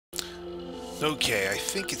Okay, I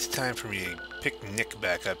think it's time for me to pick Nick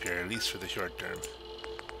back up here, at least for the short term.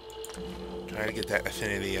 Try to get that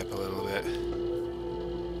affinity up a little bit.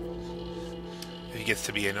 If he gets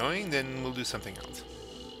to be annoying, then we'll do something else.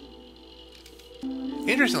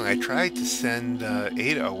 Interestingly, I tried to send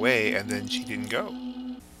Ada away, and then she didn't go.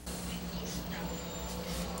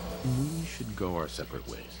 We should go our separate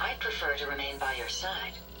ways. I'd prefer to remain by your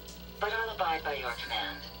side, but I'll abide by your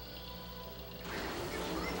command.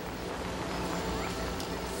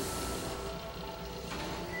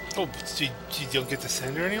 Oh, but you don't get to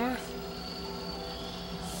send her anywhere?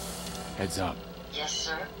 Heads up. Yes,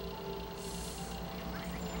 sir?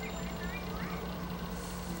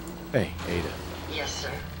 Hey, Ada. Yes,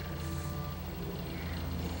 sir.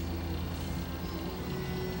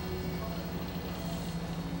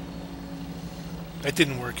 That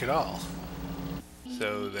didn't work at all.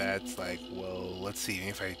 So that's like, well, let's see.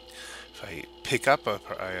 If I pick up a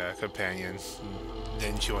companion,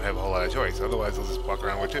 then she won't have a whole lot of choice. Otherwise, I'll just walk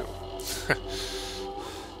around with two.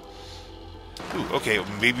 Ooh, okay, well,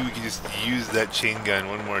 maybe we can just use that chain gun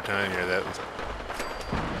one more time here. That was...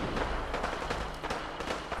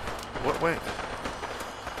 What went?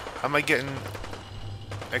 How am I getting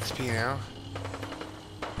XP now?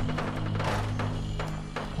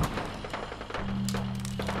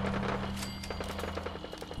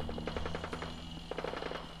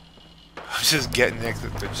 I'm just getting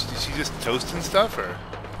XP. Is she just toasting stuff, or?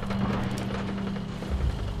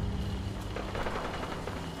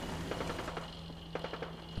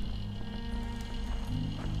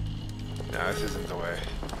 No, this isn't the way.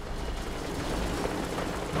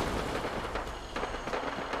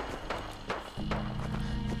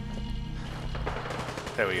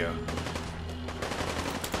 There we go.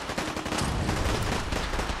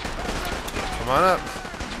 Come on up.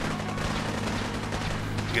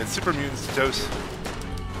 You got super mutants to toast.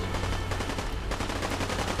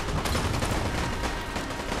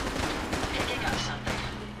 Picking up something.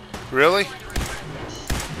 Really?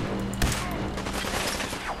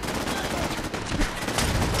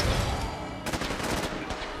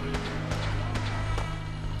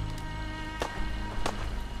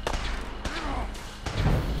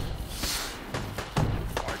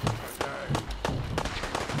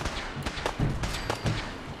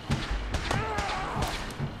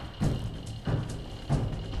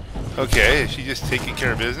 Okay, is she just taking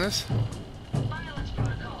care of business? Violence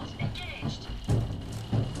protocols engaged.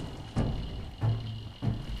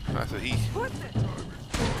 Ah, so he...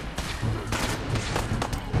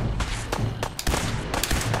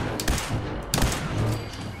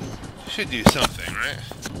 should do something, right?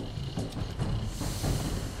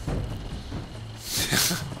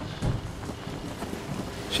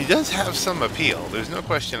 She does have some appeal, there's no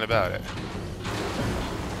question about it.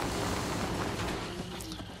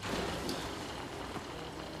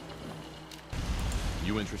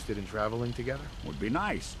 You interested in traveling together? Would be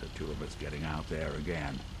nice, the two of us getting out there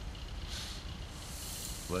again.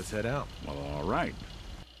 Let's head out. Well, all right.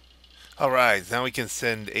 Alright, now we can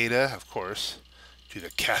send Ada, of course, to the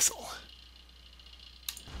castle.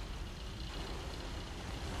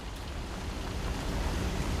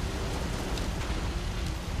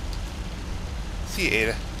 See you,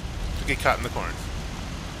 Ada. Don't get caught in the corn.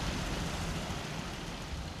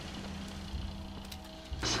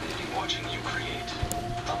 Fascinating watching you create.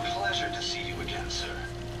 A pleasure to see you again, sir.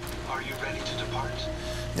 Are you ready to depart?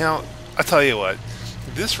 Now, I'll tell you what.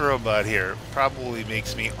 This robot here probably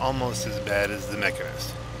makes me almost as bad as the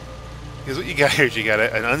Mechanist. Because what you got here is you got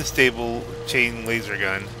an unstable chain laser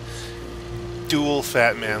gun, dual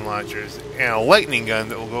Fat Man launchers, and a lightning gun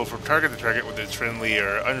that will go from target to target whether it's friendly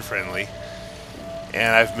or unfriendly.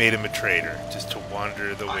 And I've made him a traitor, just to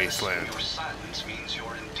wander the wasteland. Your silence means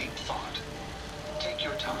you're in deep thought. Take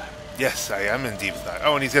your time. Yes, I am in deep thought.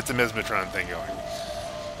 Oh, and he's got the Mesmetron thing going.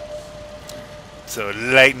 So,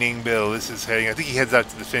 Lightning Bill, this is heading... I think he heads out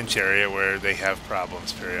to the Finch area where they have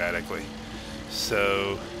problems periodically.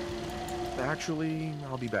 So... Actually,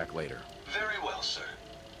 I'll be back later. Very well, sir.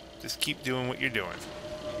 just keep doing what you're doing.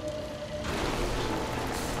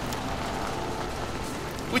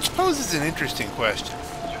 Which poses an interesting question.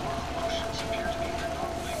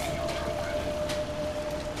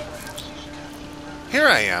 Here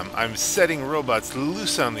I am, I'm setting robots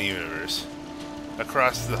loose on the universe,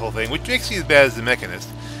 across the whole thing, which makes me as bad as the Mechanist,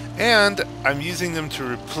 and I'm using them to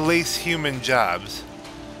replace human jobs,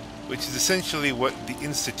 which is essentially what the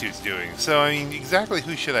Institute's doing. So, I mean, exactly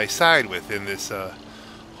who should I side with in this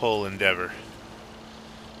whole endeavor?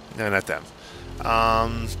 No, not them.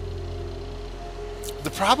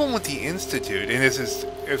 The problem with the Institute, and this is,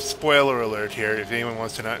 if spoiler alert here, if anyone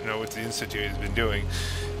wants to not know what the Institute has been doing,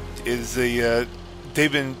 is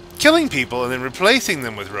they've been killing people and then replacing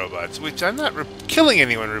them with robots. Which I'm not killing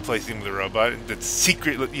anyone, replacing them with a robot that's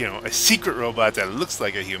secret, a secret robot that looks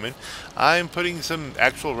like a human. I'm putting some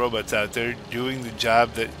actual robots out there doing the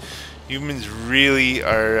job that humans really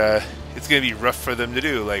are. It's going to be rough for them to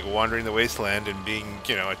do, like wandering the wasteland and being,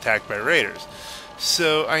 attacked by raiders.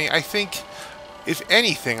 So I think, if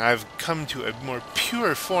anything, I've come to a more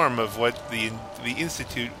pure form of what the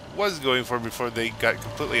Institute was going for before they got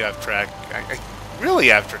completely off track.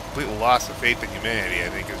 Really, after complete loss of faith in humanity, I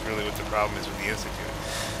think is really what the problem is with the Institute.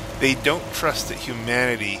 They don't trust that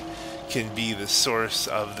humanity can be the source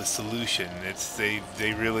of the solution.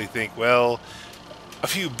 They really think, well, a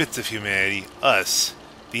few bits of humanity, us,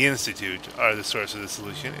 the Institute, are the source of the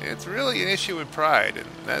solution. It's really an issue with pride, and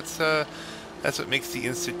that's what makes the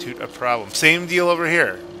Institute a problem. Same deal over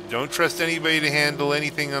here. Don't trust anybody to handle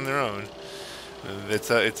anything on their own.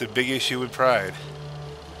 It's a big issue with pride.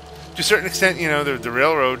 To a certain extent, the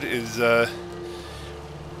railroad is in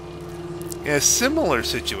a similar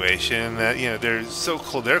situation that,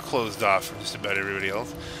 they're closed off from just about everybody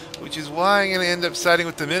else, which is why I'm going to end up siding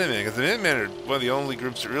with the Minutemen, because the Minutemen are one of the only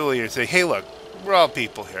groups that really say, hey, look, we're all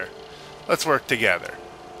people here. Let's work together.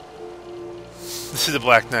 This is the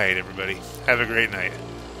Black Knight, everybody. Have a great night.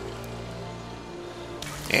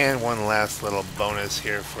 And one last little bonus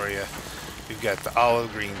here for you. We've got the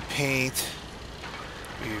olive green paint.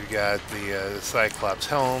 We've got the Cyclops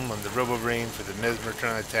helm on the Robobrain for the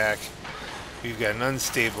Mesmertron attack. We've got an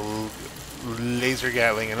unstable laser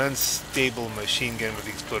gatling, an unstable machine gun with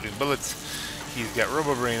exploding bullets. He's got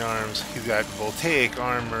Robobrain arms. He's got voltaic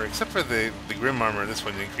armor, except for the Grim armor. This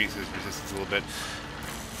one increases resistance a little bit.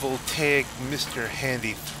 Voltaic Mr.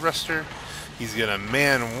 Handy Thruster. He's gonna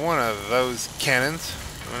man one of those cannons,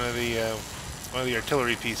 one of the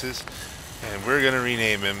artillery pieces, and we're gonna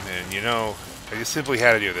rename him. And I just simply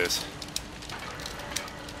had to do this.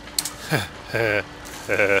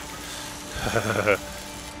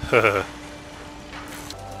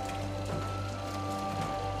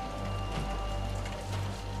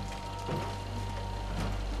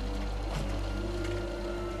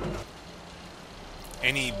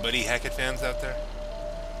 Any Buddy Hackett fans out there?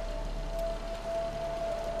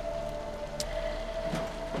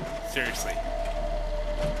 Seriously.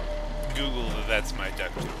 Google That's My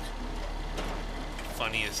Duck Joke.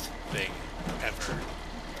 Funniest thing ever.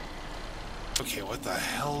 Okay, what the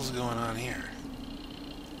hell's going on here?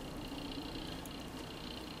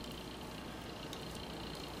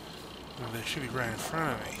 Well, they should be right in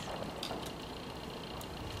front of me.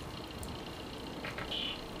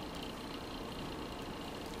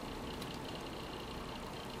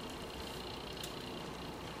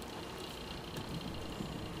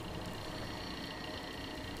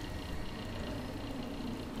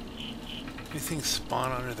 Anything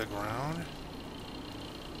spawn under the ground?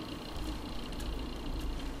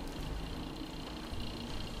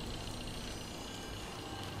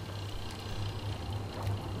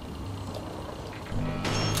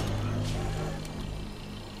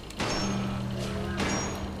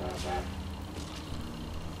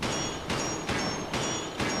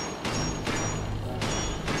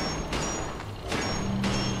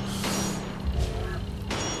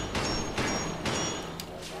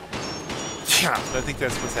 Yeah, I think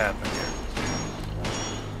that's what's happening here.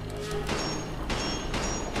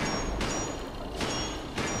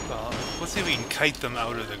 Well, let's see if we can kite them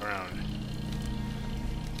out of the ground.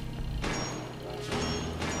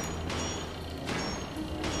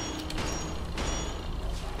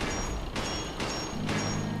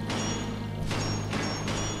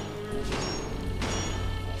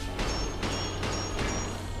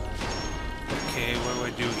 Okay, what do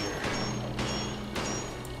I do here?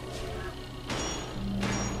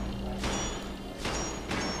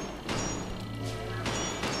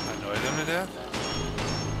 To death?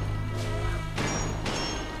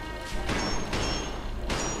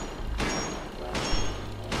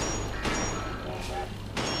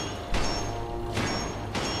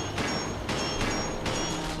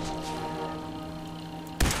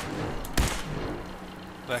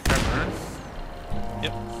 That car burn?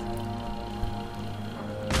 Yep.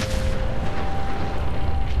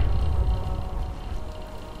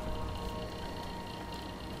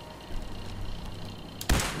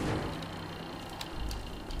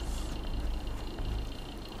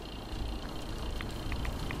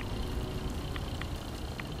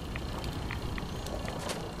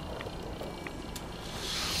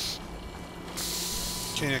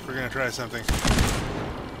 Okay, Nick, we're gonna try something.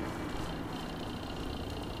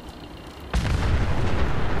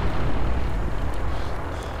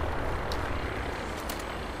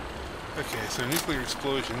 Okay, so nuclear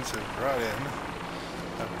explosions have brought in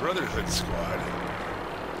a Brotherhood squad.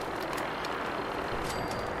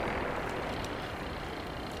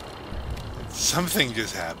 Something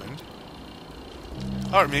just happened.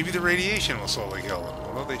 Or maybe the radiation will slowly kill them,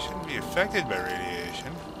 although they shouldn't be affected by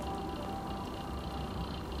radiation.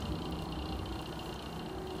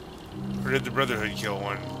 Or did the Brotherhood kill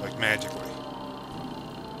one, like, magically?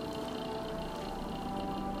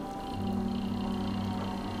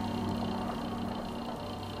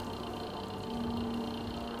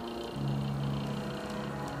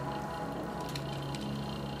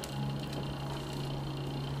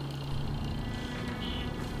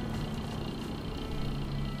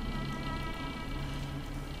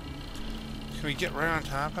 Can we get right on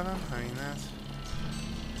top of them? I mean, that's...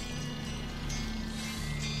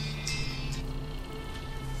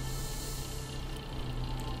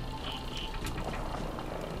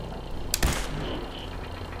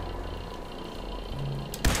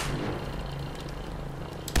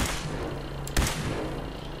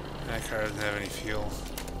 That car doesn't have any fuel.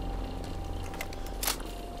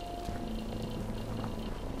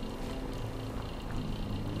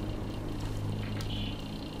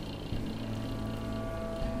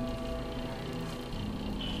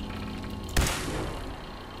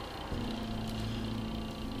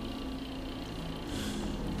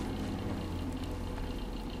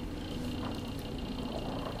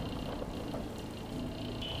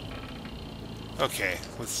 Okay,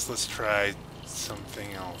 let's try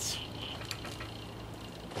something else.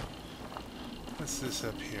 What's this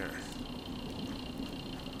up here?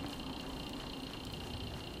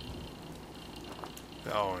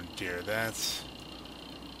 Oh dear, that's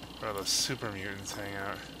where those super mutants hang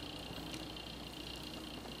out.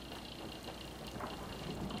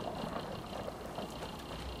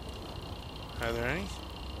 Are there any?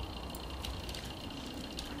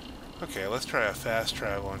 Okay, let's try a fast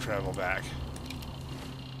travel and travel back.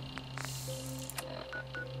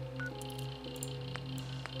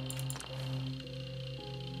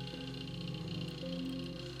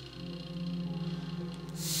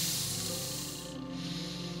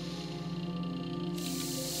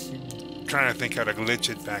 Trying to think how to glitch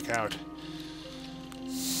it back out.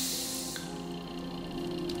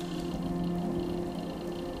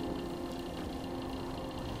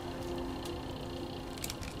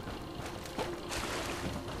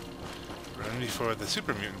 Run before the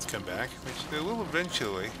super mutants come back, which they will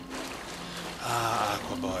eventually. Ah,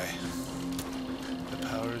 Aqua Boy. The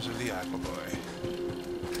powers of the Aqua Boy.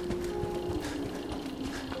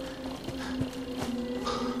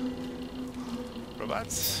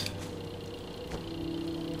 Robots.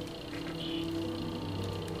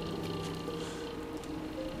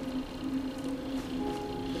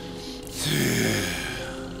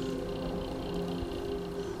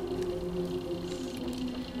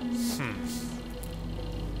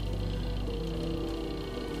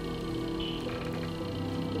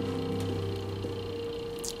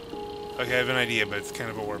 Okay, I have an idea, but it's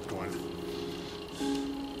kind of a warped one.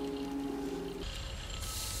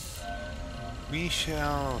 We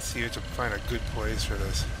shall see if to find a good place for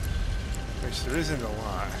this, which there isn't a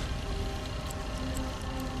lot.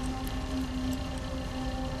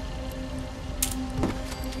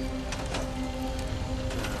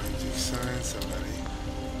 Need to assign somebody.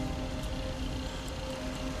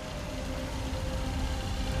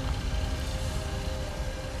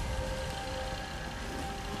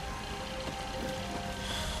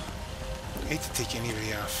 I hate to take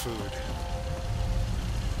anybody off food.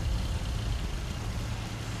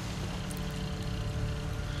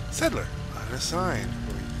 Settler, unassigned.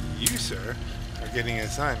 Well, you, sir, are getting an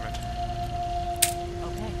assignment.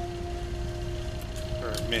 Okay.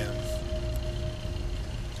 Or ma'am.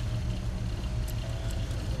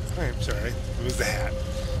 I'm sorry, it was the hat.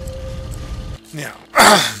 Now,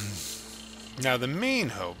 now the main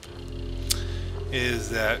hope is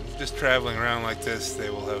that just traveling around like this, they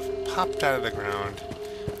will have popped out of the ground,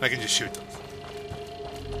 and I can just shoot them.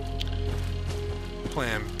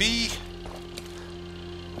 Plan B,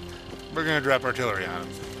 we're going to drop artillery on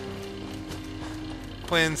them.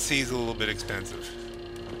 Plan C is a little bit expensive.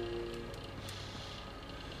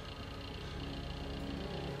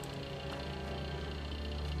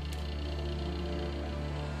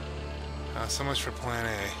 So much for Plan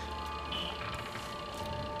A.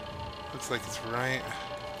 Looks like it's right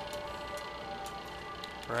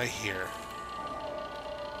here.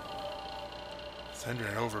 It's under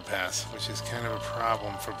an overpass, which is kind of a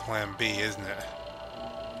problem for Plan B, isn't it?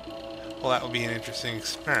 Well, that will be an interesting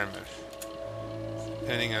experiment,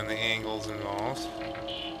 depending on the angles involved.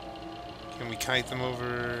 Can we kite them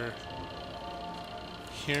over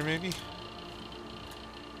here, maybe?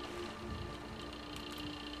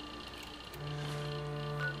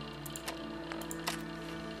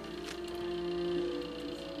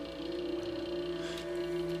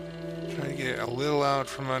 a little out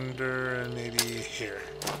from under and maybe here.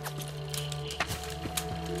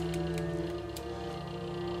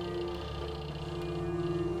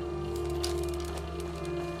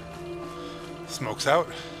 Smoke's out.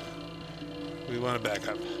 We want to back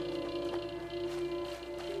up.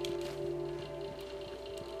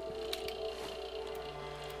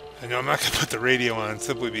 I know I'm not going to put the radio on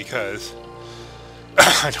simply because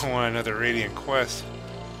I don't want another Radiant quest.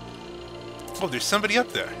 Oh, there's somebody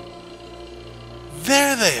up there.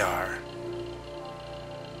 There they are!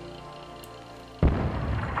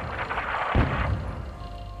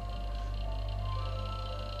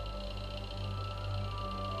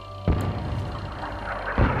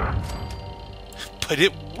 But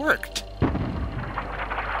it worked!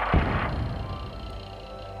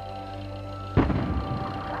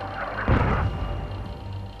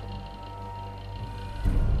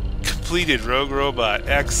 Completed, Rogue Robot.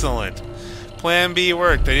 Excellent. Plan B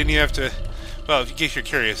worked. I didn't even have to... Well, in case you're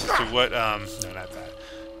curious as to what, no, not that.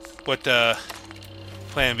 What,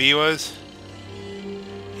 Plan B was.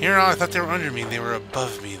 Here on, I thought they were under me and they were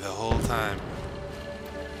above me the whole time.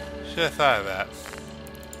 Should have thought of that.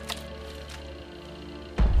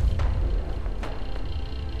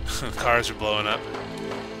 Cars are blowing up.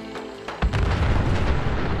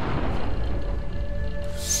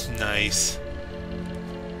 Nice.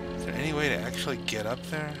 Is there any way to actually get up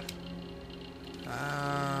there?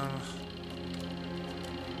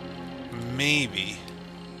 Maybe.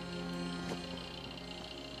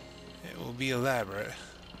 It will be elaborate.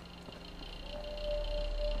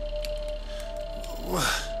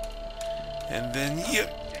 And then you...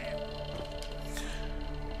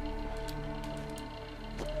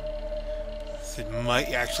 It might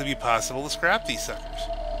actually be possible to scrap these suckers.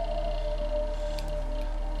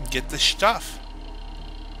 Get the stuff.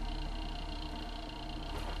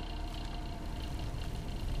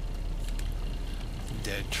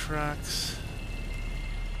 Dead trucks.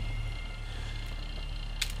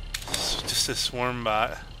 Just a swarm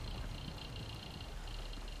bot.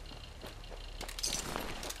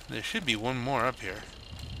 There should be one more up here.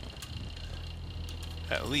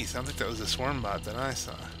 At least. I don't think that was a swarm bot that I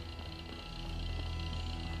saw.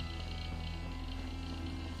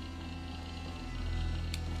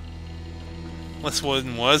 Unless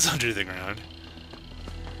one was under the ground.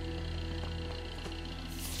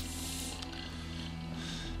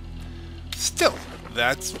 Still,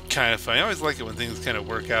 that's kind of funny. I always like it when things kind of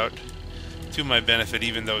work out to my benefit,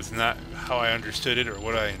 even though it's not how I understood it or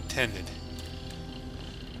what I intended.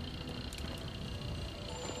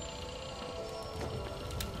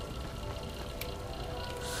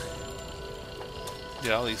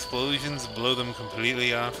 Did all the explosions blow them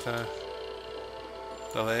completely off the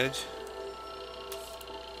ledge?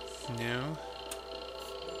 No.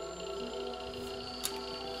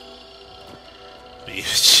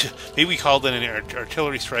 Maybe we called in an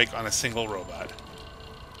artillery strike on a single robot.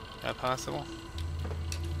 Is that possible?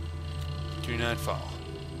 Do not fall.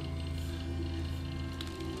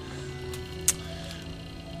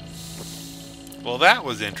 Well, that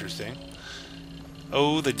was interesting.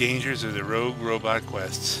 Oh, the dangers of the rogue robot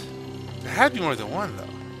quests. There had to be more than one, though.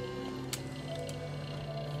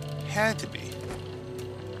 Had to be.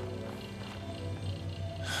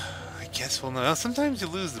 I guess we'll know. Sometimes you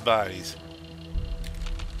lose the bodies.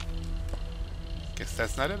 Guess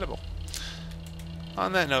that's not edible.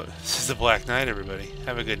 On that note, this is the Black Knight, everybody.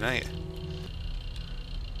 Have a good night.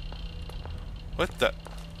 What the?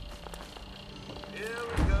 Here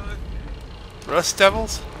we go. Rust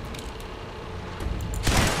Devils?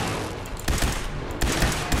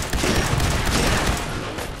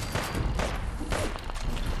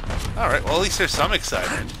 Alright, well at least there's some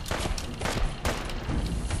excitement.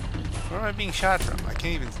 Where am I being shot from? I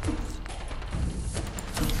can't even...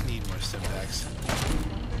 I need more stim packs.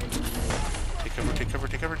 Take cover, take cover,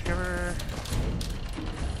 take cover, take cover.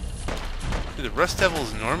 Do the Rust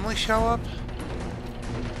Devils normally show up?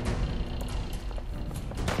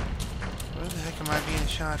 Where the heck am I being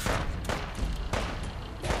shot from?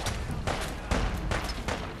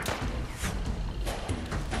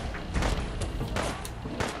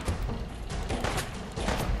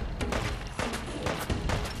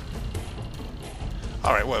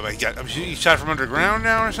 Alright, what have I got? I'm shooting shot from underground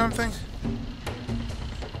now or something?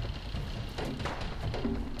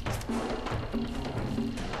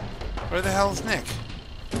 Where the hell's Nick?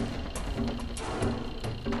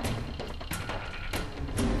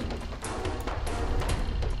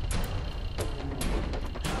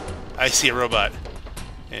 I see a robot.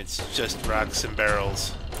 It's just rocks and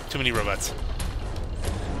barrels. Too many robots.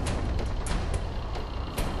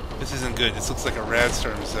 This isn't good. This looks like a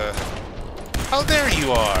Radstorm's, Oh, there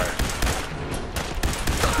you are!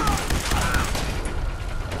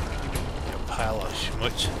 pile of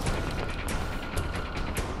schmutz.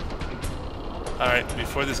 Alright,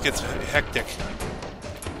 before this gets hectic.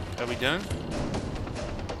 Are we done?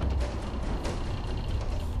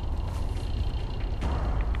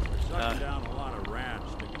 Sucking down a lot of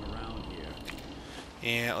rats sticking around here.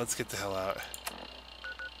 Yeah, let's get the hell out.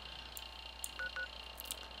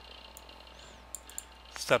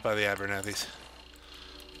 Stop by the Abernathy's.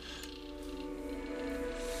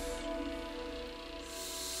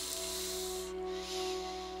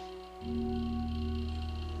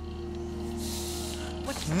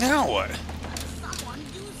 Now what? Someone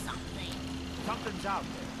do something. Something's out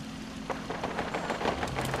there.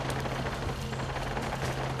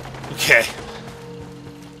 Okay.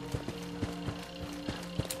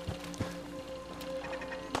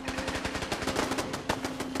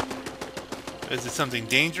 Is it something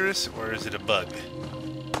dangerous or is it a bug?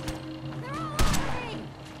 They're all hiding.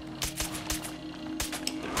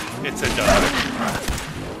 It's a dog.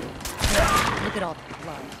 Look at all the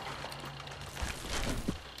blood.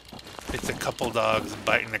 It's a couple dogs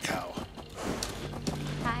biting a cow.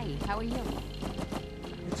 Hi, how are you?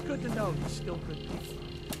 It's good to know you're still good people.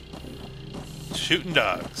 Shooting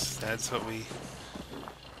dogs. That's what we...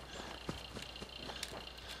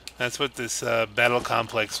 That's what this battle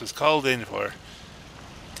complex was called in for.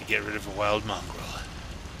 To get rid of a wild mongrel.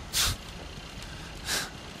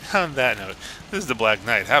 On that note, this is the Black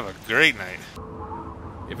Knight. Have a great night.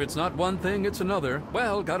 If it's not one thing, it's another.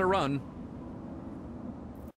 Well, gotta run.